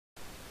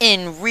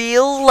in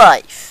real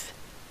life.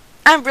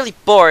 I'm really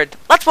bored.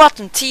 Let's watch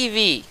some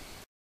TV.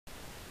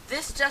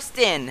 This just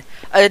in.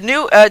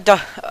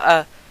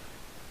 Mr.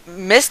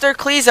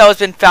 Clezo has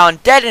been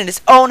found dead in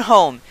his own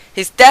home.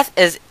 His death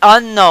is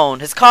unknown.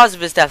 His cause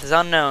of his death is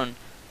unknown.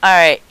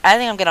 Alright, I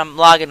think I'm gonna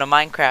log into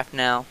Minecraft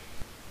now.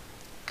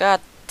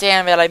 God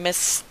damn it, I miss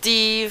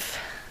Steve.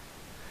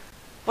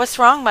 What's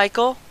wrong,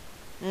 Michael?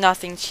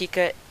 Nothing,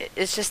 Chica.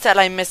 It's just that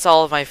I miss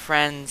all of my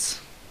friends.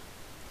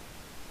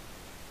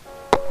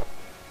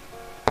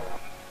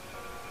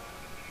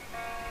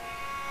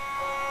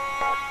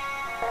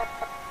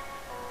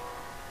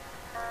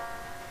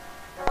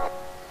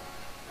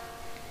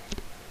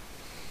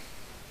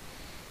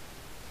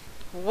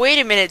 Wait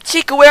a minute,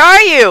 Chica, where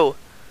are you?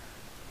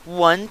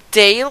 One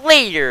day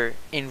later,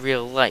 in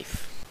real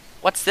life.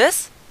 What's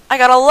this? I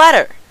got a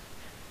letter.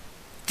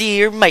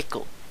 Dear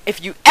Michael,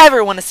 if you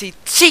ever want to see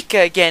Chica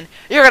again,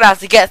 you're gonna have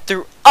to get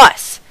through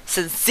us.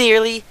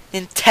 Sincerely,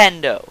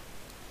 Nintendo.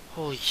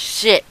 Holy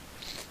shit.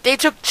 They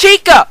took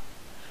Chica!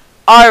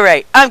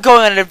 Alright, I'm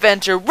going on an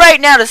adventure right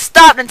now to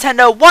stop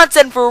Nintendo once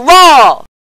and for all!